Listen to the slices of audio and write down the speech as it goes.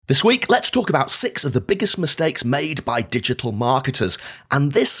This week, let's talk about 6 of the biggest mistakes made by digital marketers.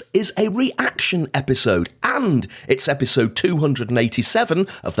 And this is a reaction episode, and it's episode 287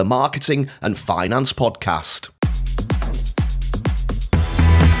 of the Marketing and Finance Podcast.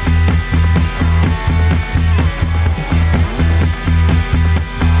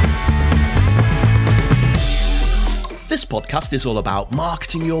 This podcast is all about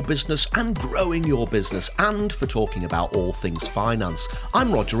marketing your business and growing your business, and for talking about all things finance. I'm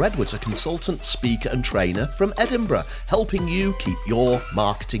Roger Edwards, a consultant, speaker and trainer from Edinburgh, helping you keep your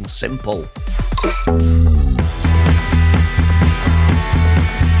marketing simple.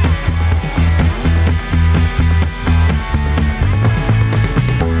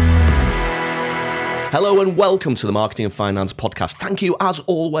 Hello and welcome to the Marketing and Finance Podcast. Thank you, as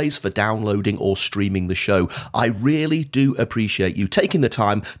always, for downloading or streaming the show. I really do appreciate you taking the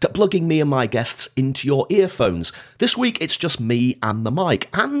time to plugging me and my guests into your earphones. This week, it's just me and the mic,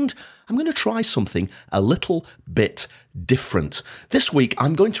 and I'm going to try something a little bit different. This week,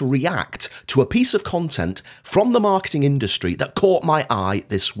 I'm going to react to a piece of content from the marketing industry that caught my eye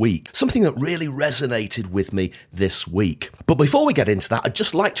this week. Something that really resonated with me this week. But before we get into that, I'd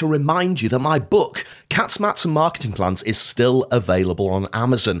just like to remind you that my book, Cats, Mats and Marketing Plans, is still available on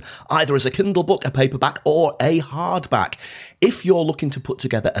Amazon, either as a Kindle book, a paperback, or a hardback. If you're looking to put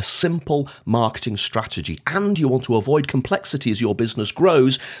together a simple marketing strategy and you want to avoid complexity as your business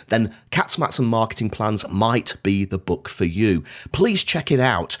grows, then Cats, Mats and Marketing Plans might be the book for you. Please check it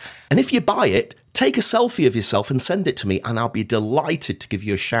out. And if you buy it, take a selfie of yourself and send it to me, and I'll be delighted to give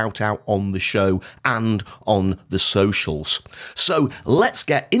you a shout out on the show and on the socials. So let's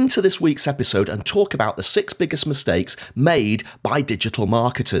get into this week's episode and talk about the 6 biggest mistakes made by digital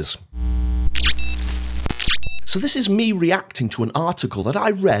marketers. So this is me reacting to an article that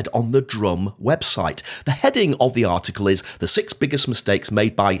I read on the Drum website. The heading of the article is The 6 Biggest Mistakes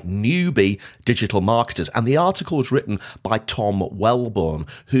Made by Newbie Digital Marketers, and the article was written by Tom Welborn,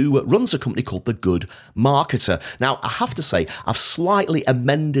 who runs a company called The Good Marketer. Now, I have to say, I've slightly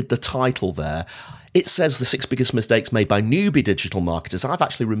amended the title there. It says the 6 biggest mistakes made by newbie digital marketers. I've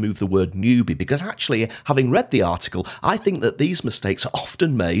actually removed the word newbie because actually, having read the article, I think that these mistakes are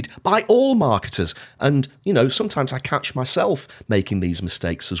often made by all marketers. And, sometimes I catch myself making these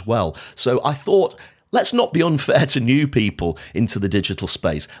mistakes as well. So I thought, let's not be unfair to new people into the digital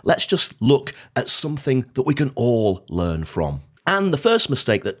space. Let's just look at something that we can all learn from. And the first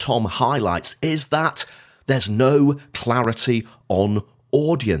mistake that Tom highlights is that there's no clarity on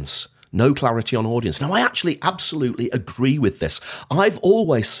audience. No clarity on audience. Now, I actually absolutely agree with this. I've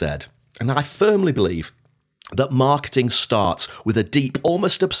always said, and I firmly believe, that marketing starts with a deep,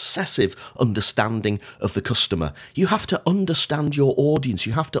 almost obsessive understanding of the customer. You have to understand your audience.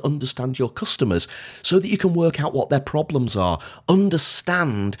 You have to understand your customers so that you can work out what their problems are.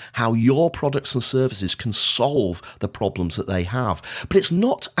 Understand how your products and services can solve the problems that they have. But it's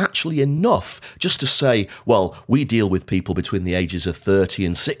not actually enough just to say, well, we deal with people between the ages of 30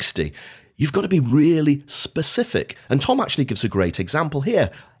 and 60. You've got to be really specific. And Tom actually gives a great example here.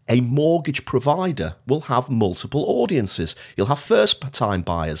 A mortgage provider will have multiple audiences. You'll have first-time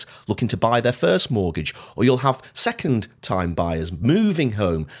buyers looking to buy their first mortgage, or you'll have second-time buyers moving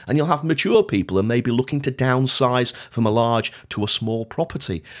home, and you'll have mature people and maybe looking to downsize from a large to a small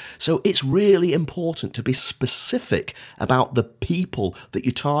property. So it's really important to be specific about the people that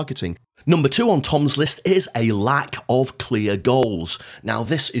you're targeting. Number 2 on Tom's list is a lack of clear goals. Now,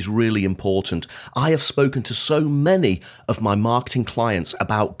 this is really important. I have spoken to so many of my marketing clients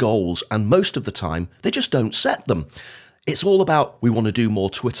about goals, and most of the time, they just don't set them. It's all about, we want to do more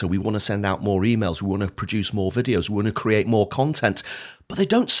Twitter, we want to send out more emails, we want to produce more videos, we want to create more content, but they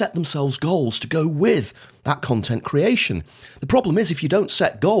don't set themselves goals to go with that content creation. The problem is, if you don't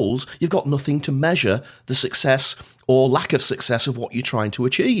set goals, you've got nothing to measure the success or lack of success of what you're trying to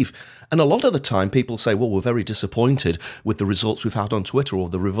achieve. And a lot of the time people say, well, we're very disappointed with the results we've had on Twitter, or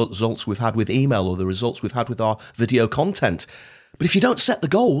the results we've had with email, or the results we've had with our video content. But if you don't set the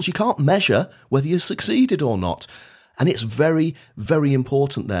goals, you can't measure whether you succeeded or not. And it's very, very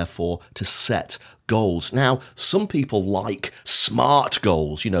important, therefore, to set goals. Now, some people like SMART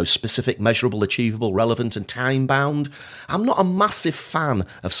goals, specific, measurable, achievable, relevant, and time-bound. I'm not a massive fan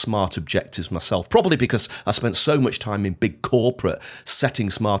of SMART objectives myself, probably because I spent so much time in big corporate setting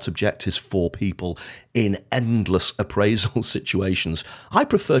SMART objectives for people in endless appraisal situations. I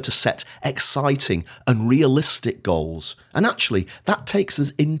prefer to set exciting and realistic goals. And actually, that takes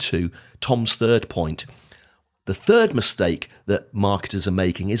us into Tom's third point. The third mistake that marketers are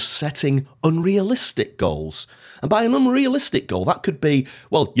making is setting unrealistic goals. And by an unrealistic goal, that could be,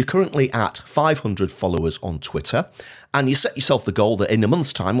 well, you're currently at 500 followers on Twitter and you set yourself the goal that in a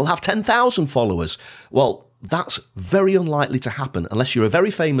month's time we'll have 10,000 followers. Well, that's very unlikely to happen unless you're a very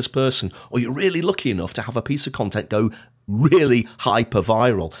famous person or you're really lucky enough to have a piece of content go really hyper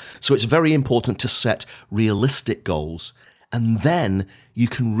viral. So it's very important to set realistic goals. And then you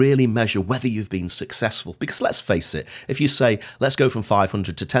can really measure whether you've been successful. Because let's face it, if you say, let's go from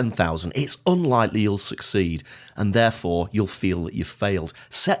 500 to 10,000, it's unlikely you'll succeed. And therefore, you'll feel that you've failed.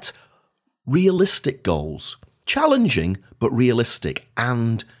 Set realistic goals. Challenging, but realistic.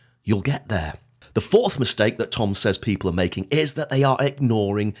 And you'll get there. The fourth mistake that Tom says people are making is that they are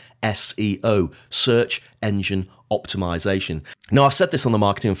ignoring SEO, search engine optimization. Now, I've said this on the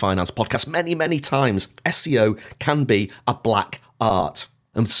Marketing and Finance podcast many, many times. SEO can be a black art.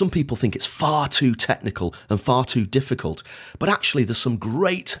 And some people think it's far too technical and far too difficult. But actually, there's some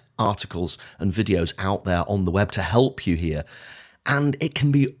great articles and videos out there on the web to help you here. And it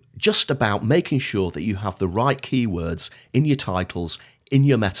can be just about making sure that you have the right keywords in your titles, in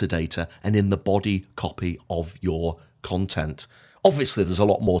your metadata, and in the body copy of your content. Obviously, there's a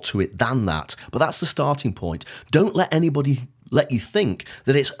lot more to it than that, but that's the starting point. Don't let anybody let you think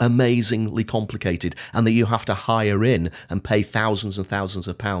that it's amazingly complicated and that you have to hire in and pay thousands and thousands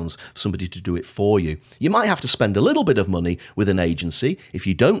of pounds for somebody to do it for you. You might have to spend a little bit of money with an agency if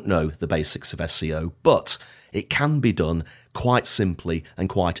you don't know the basics of SEO, but it can be done quite simply and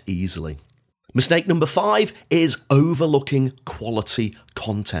quite easily. Mistake number 5 is overlooking quality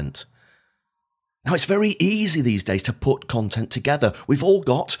content. Now, it's very easy these days to put content together. We've all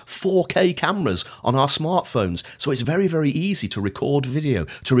got 4K cameras on our smartphones, so it's very, very easy to record video,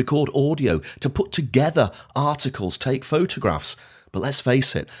 to record audio, to put together articles, take photographs. But let's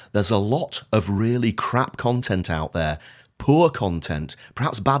face it, there's a lot of really crap content out there. Poor content,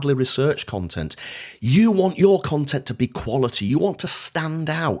 perhaps badly researched content. You want your content to be quality. You want to stand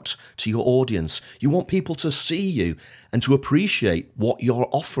out to your audience. You want people to see you and to appreciate what you're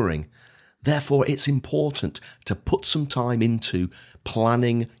offering. Therefore, it's important to put some time into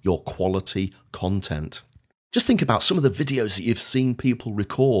planning your quality content. Just think about some of the videos that you've seen people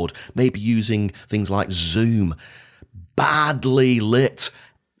record, maybe using things like Zoom, badly lit,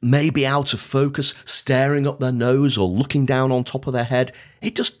 maybe out of focus, staring up their nose or looking down on top of their head.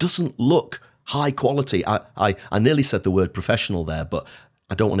 It just doesn't look high quality. I nearly said the word professional there, but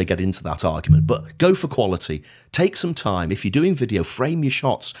I don't want to get into that argument. But go for quality. Take some time. If you're doing video, frame your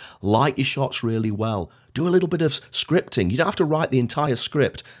shots, light your shots really well. Do a little bit of scripting. You don't have to write the entire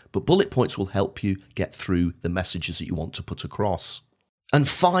script, but bullet points will help you get through the messages that you want to put across. And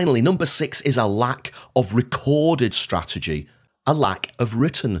finally, number 6 is a lack of recorded strategy. A lack of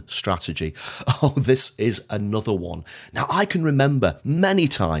written strategy. Oh, this is another one. Now, I can remember many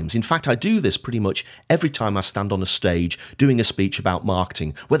times, in fact, I do this pretty much every time I stand on a stage doing a speech about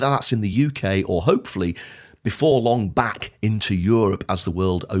marketing, whether that's in the UK or hopefully before long back into Europe as the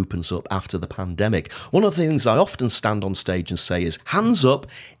world opens up after the pandemic. One of the things I often stand on stage and say is, hands up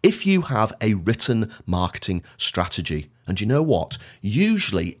if you have a written marketing strategy. And you know what?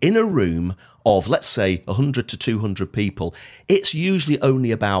 Usually in a room of, let's say, 100 to 200 people, it's usually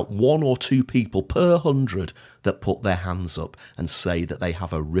only about 1 or 2 people per 100 that put their hands up and say that they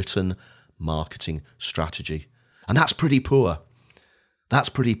have a written marketing strategy. And that's pretty poor. That's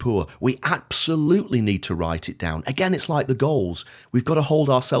pretty poor. We absolutely need to write it down. Again, it's like the goals. We've got to hold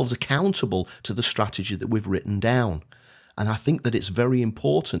ourselves accountable to the strategy that we've written down. And I think that it's very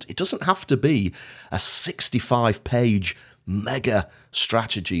important. It doesn't have to be a 65-page mega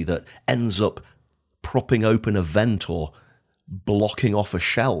strategy that ends up propping open a vent or blocking off a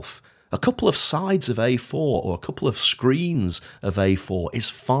shelf. A couple of sides of A4 or a couple of screens of A4 is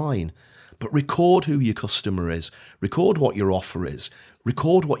fine. But record who your customer is, record what your offer is,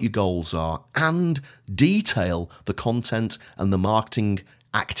 record what your goals are, and detail the content and the marketing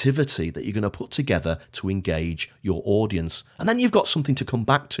activity that you're going to put together to engage your audience. And then you've got something to come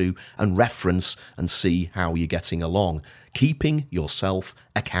back to and reference and see how you're getting along, keeping yourself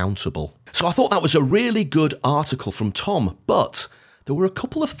accountable. So I thought that was a really good article from Tom, but there were a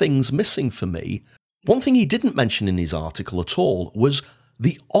couple of things missing for me. One thing he didn't mention in his article at all was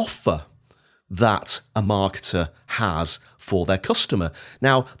the offer that a marketer has for their customer.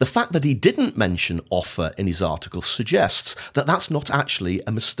 Now, the fact that he didn't mention offer in his article suggests that that's not actually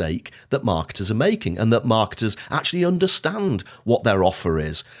a mistake that marketers are making and that marketers actually understand what their offer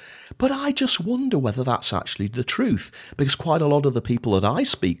is. But I just wonder whether that's actually the truth, because quite a lot of the people that I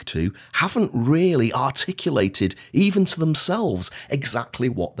speak to haven't really articulated, even to themselves, exactly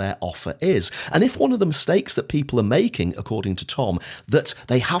what their offer is. And if one of the mistakes that people are making, according to Tom, that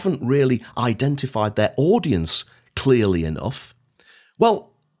they haven't really identified their audience clearly enough,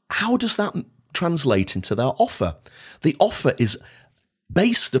 well, how does that translate into their offer. The offer is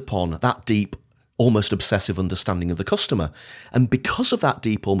based upon that deep, almost obsessive understanding of the customer. And because of that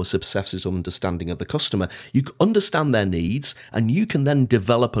deep, almost obsessive understanding of the customer, you understand their needs and you can then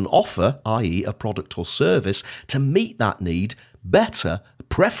develop an offer, i.e. a product or service, to meet that need better,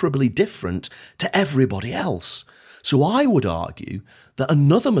 preferably different to everybody else. So I would argue that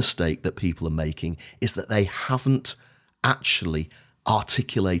another mistake that people are making is that they haven't actually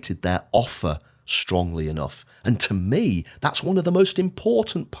articulated their offer strongly enough. And to me, that's one of the most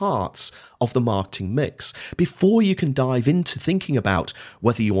important parts of the marketing mix. Before you can dive into thinking about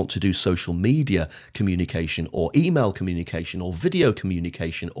whether you want to do social media communication or email communication or video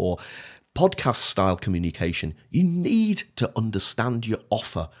communication or podcast style communication, you need to understand your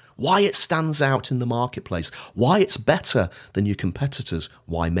offer, why it stands out in the marketplace, why it's better than your competitors,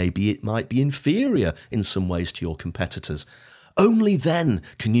 why maybe it might be inferior in some ways to your competitors. Only then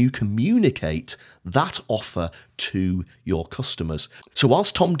can you communicate that offer to your customers. So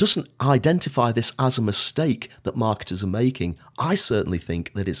whilst Tom doesn't identify this as a mistake that marketers are making, I certainly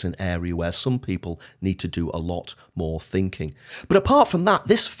think that it's an area where some people need to do a lot more thinking. But apart from that,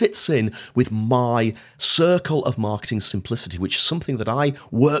 this fits in with my circle of marketing simplicity, which is something that I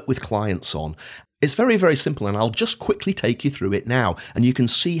work with clients on. It's very, very simple, and I'll just quickly take you through it now, and you can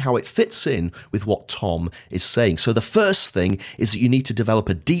see how it fits in with what Tom is saying. So the first thing is that you need to develop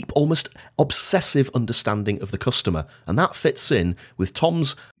a deep, almost obsessive understanding of the customer, and that fits in with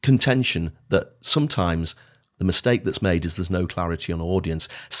Tom's contention that sometimes the mistake that's made is there's no clarity on audience.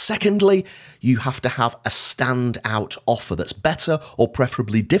 Secondly, you have to have a standout offer that's better or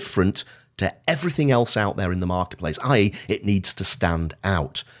preferably different to everything else out there in the marketplace, i.e. it needs to stand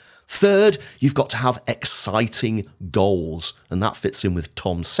out. Third, you've got to have exciting goals, and that fits in with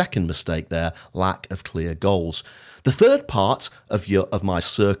Tom's second mistake there, lack of clear goals. The third part of my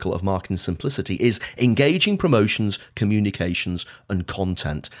circle of marketing simplicity is engaging promotions, communications, and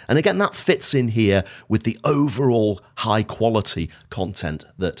content. And again, that fits in here with the overall high quality content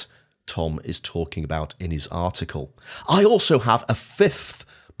that Tom is talking about in his article. I also have a fifth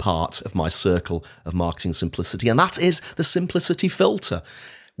part of my circle of marketing simplicity, and that is the simplicity filter.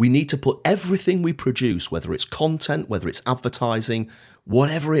 We need to put everything we produce, whether it's content, whether it's advertising,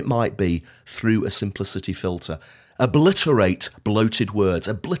 whatever it might be, through a simplicity filter. Obliterate bloated words,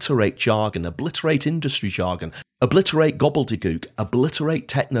 obliterate jargon, obliterate industry jargon, obliterate gobbledygook, obliterate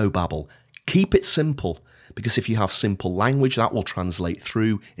technobabble. Keep it simple, because if you have simple language, that will translate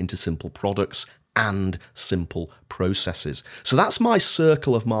through into simple products and simple processes. So that's my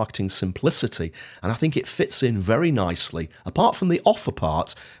circle of marketing simplicity, and I think it fits in very nicely, apart from the offer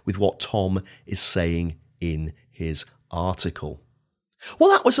part, with what Tom is saying in his article.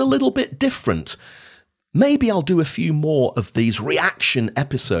 Well, that was a little bit different. Maybe I'll do a few more of these reaction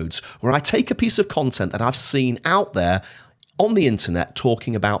episodes where I take a piece of content that I've seen out there on the internet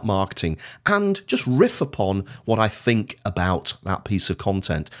talking about marketing and just riff upon what I think about that piece of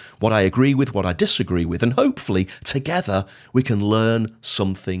content, what I agree with, what I disagree with, and hopefully together we can learn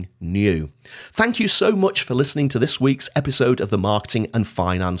something new. Thank you so much for listening to this week's episode of the Marketing and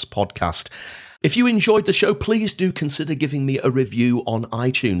Finance Podcast. If you enjoyed the show, please do consider giving me a review on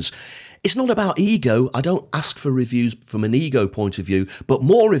iTunes. It's not about ego. I don't ask for reviews from an ego point of view, but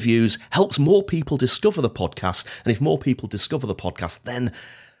more reviews helps more people discover the podcast. And if more people discover the podcast, then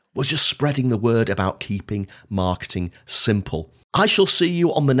we're just spreading the word about keeping marketing simple. I shall see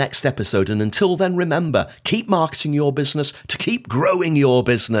you on the next episode. And until then, remember, keep marketing your business to keep growing your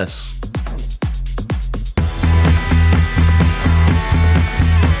business.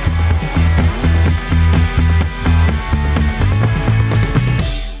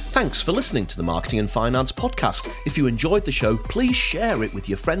 Thanks for listening to the Marketing and Finance Podcast. If you enjoyed the show, please share it with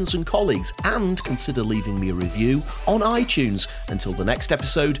your friends and colleagues and consider leaving me a review on iTunes. Until the next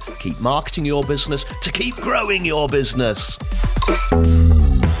episode, keep marketing your business to keep growing your business.